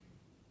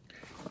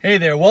Hey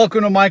there,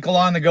 welcome to Michael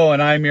on the Go,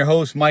 and I'm your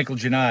host, Michael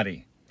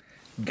Giannotti.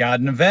 Got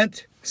an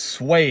event?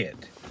 Sway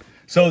it.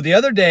 So the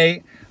other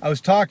day, I was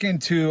talking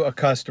to a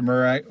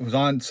customer. I was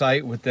on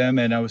site with them,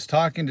 and I was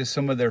talking to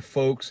some of their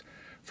folks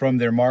from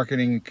their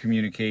marketing and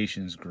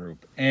communications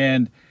group.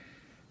 And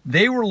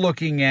they were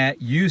looking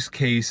at use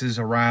cases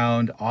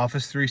around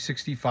Office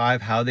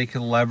 365, how they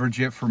could leverage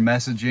it for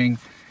messaging.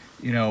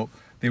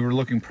 They were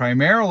looking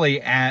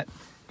primarily at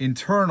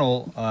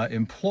internal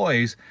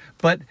employees,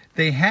 but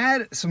they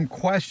had some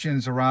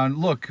questions around,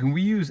 look, can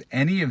we use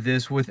any of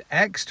this with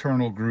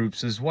external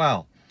groups as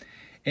well?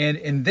 And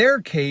in their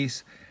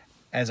case,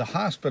 as a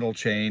hospital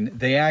chain,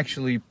 they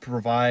actually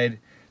provide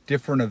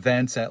different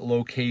events at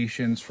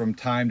locations from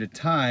time to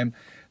time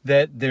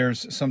that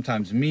there's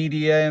sometimes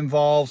media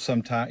involved.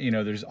 Sometimes,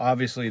 there's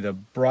obviously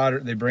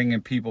they bring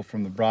in people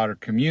from the broader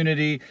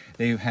community.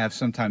 They have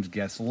sometimes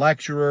guest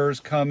lecturers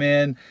come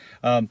in,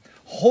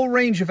 whole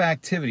range of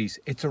activities.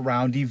 It's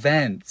around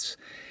events.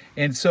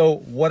 And so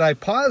what I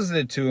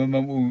posited to him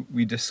and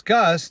we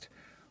discussed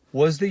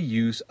was the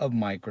use of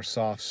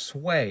Microsoft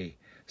Sway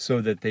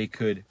so that they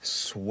could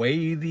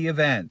sway the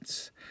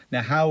events.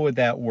 Now, how would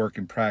that work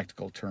in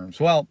practical terms?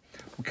 Well,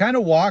 we kind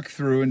of walked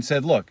through and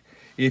said, look,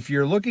 if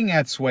you're looking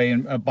at Sway,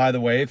 and by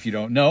the way, if you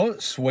don't know,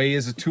 Sway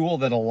is a tool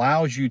that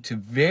allows you to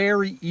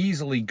very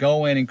easily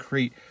go in and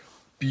create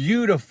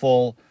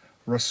beautiful,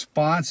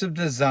 responsive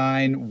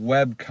design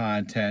web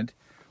content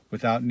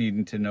without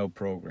needing to know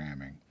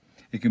programming.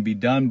 It can be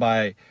done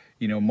by,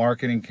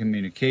 marketing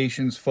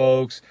communications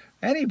folks,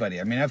 anybody.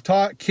 I mean, I've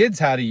taught kids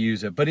how to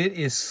use it, but it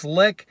is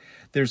slick.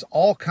 There's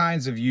all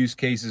kinds of use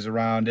cases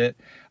around it.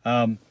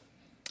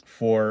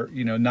 For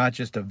not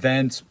just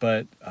events,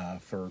 but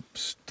for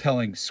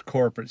telling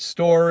corporate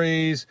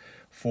stories,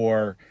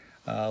 for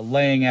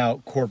laying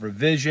out corporate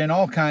vision,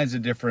 all kinds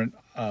of different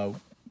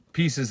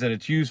pieces that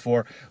it's used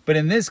for. But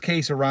in this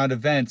case around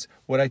events,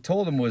 what I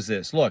told him was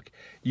this: look,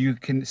 you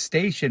can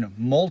station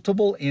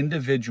multiple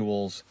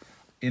individuals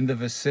in the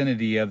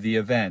vicinity of the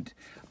event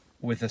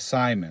with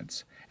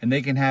assignments. And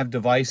they can have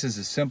devices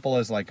as simple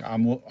as, like,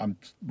 I'm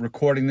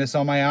recording this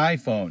on my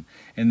iPhone,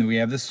 and then we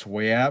have the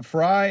Sway app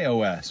for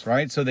iOS,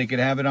 right? So they could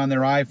have it on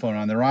their iPhone,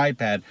 on their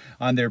iPad,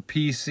 on their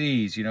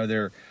PCs.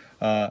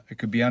 It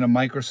could be on a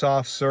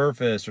Microsoft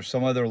Surface or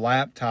some other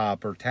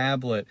laptop or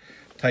tablet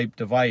type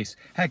device.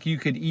 Heck, you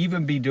could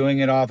even be doing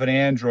it off an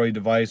Android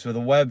device with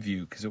a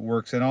WebView, because it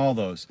works in all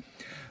those.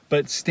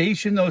 But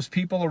station those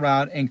people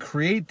around and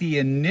create the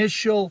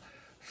initial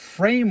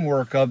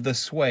framework of the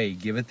Sway.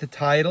 Give it the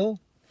title.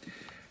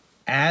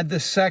 Add the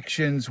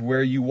sections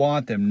where you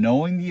want them,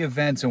 knowing the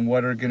events and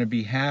what are going to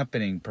be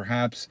happening.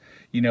 Perhaps,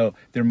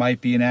 there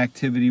might be an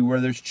activity where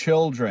there's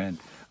children.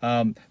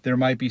 There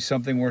might be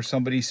something where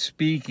somebody's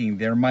speaking.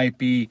 There might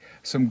be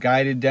some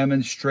guided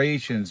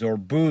demonstrations or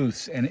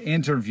booths and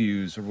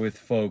interviews with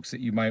folks that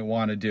you might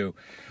want to do.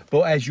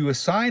 But as you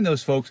assign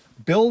those folks,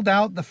 build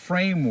out the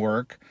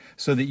framework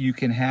so that you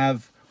can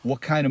have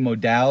what kind of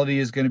modality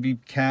is going to be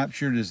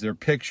captured. Is there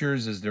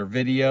pictures? Is there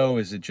video?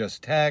 Is it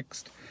just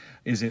text?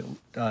 Is it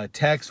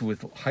text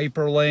with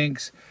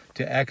hyperlinks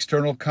to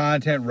external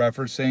content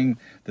referencing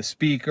the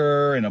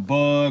speaker in a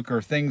book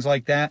or things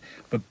like that?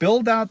 But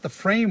build out the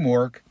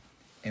framework,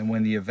 and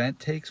when the event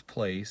takes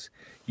place,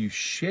 you've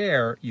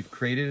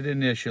created it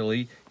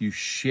initially, you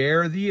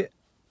share the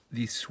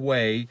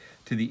Sway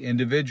to the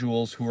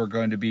individuals who are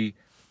going to be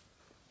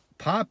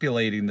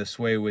populating the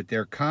Sway with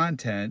their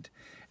content,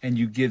 and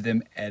you give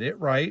them edit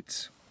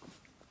rights.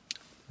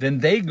 Then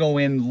they go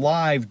in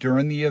live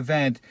during the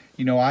event.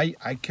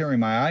 I carry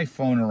my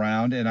iPhone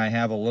around, and I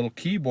have a little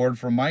keyboard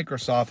from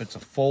Microsoft. It's a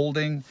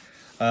folding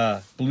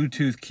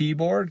Bluetooth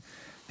keyboard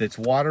that's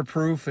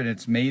waterproof, and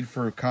it's made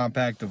for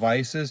compact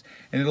devices.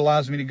 And it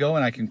allows me to go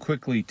and I can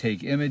quickly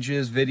take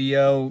images,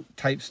 video,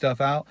 type stuff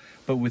out.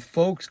 But with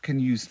folks can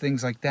use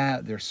things like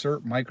that. Their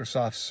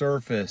Microsoft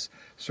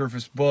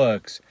Surface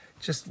Books,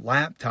 just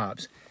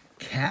laptops.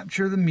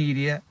 Capture the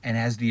media, and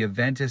as the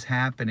event is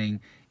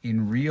happening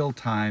in real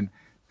time,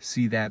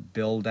 see that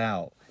build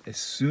out. As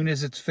soon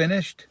as it's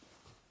finished,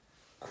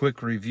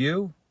 quick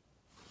review,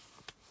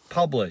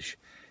 publish.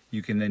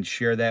 You can then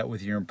share that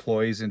with your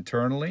employees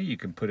internally. You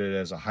can put it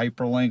as a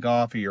hyperlink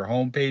off of your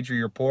homepage or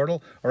your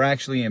portal, or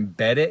actually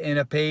embed it in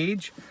a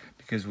page,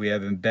 because we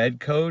have embed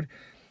code.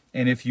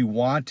 And if you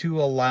want to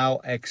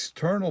allow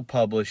external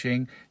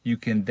publishing, you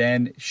can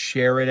then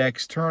share it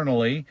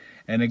externally.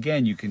 And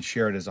again, you can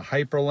share it as a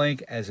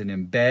hyperlink, as an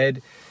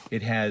embed.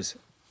 It has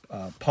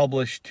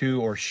publish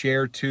to or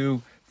share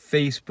to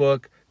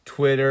Facebook,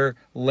 Twitter,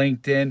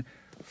 LinkedIn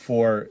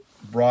for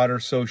broader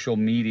social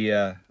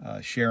media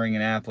sharing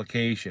and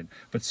application.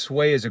 But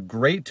Sway is a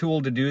great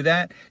tool to do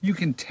that. You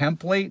can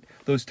template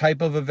those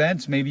type of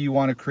events. Maybe you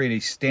want to create a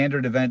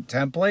standard event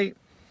template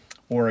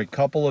or a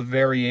couple of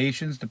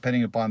variations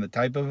depending upon the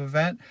type of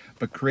event,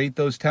 but create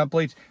those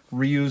templates,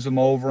 reuse them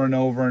over and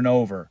over and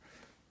over.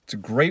 It's a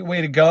great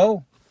way to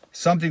go,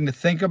 something to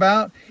think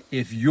about.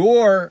 If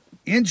your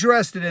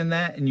interested in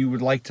that and you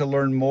would like to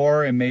learn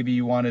more and maybe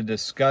you want to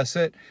discuss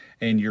it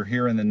and you're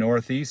here in the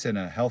Northeast and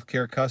a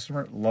healthcare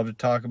customer, love to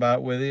talk about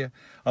it with you.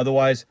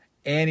 Otherwise,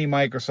 any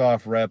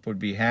Microsoft rep would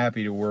be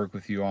happy to work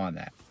with you on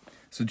that.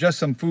 So just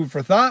some food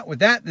for thought. With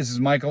that, this is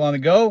Michael on the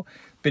Go,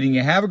 bidding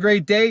you have a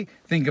great day.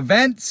 Think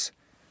events,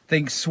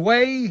 think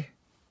Sway.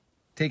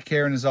 Take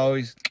care, and as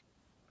always,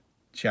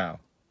 ciao.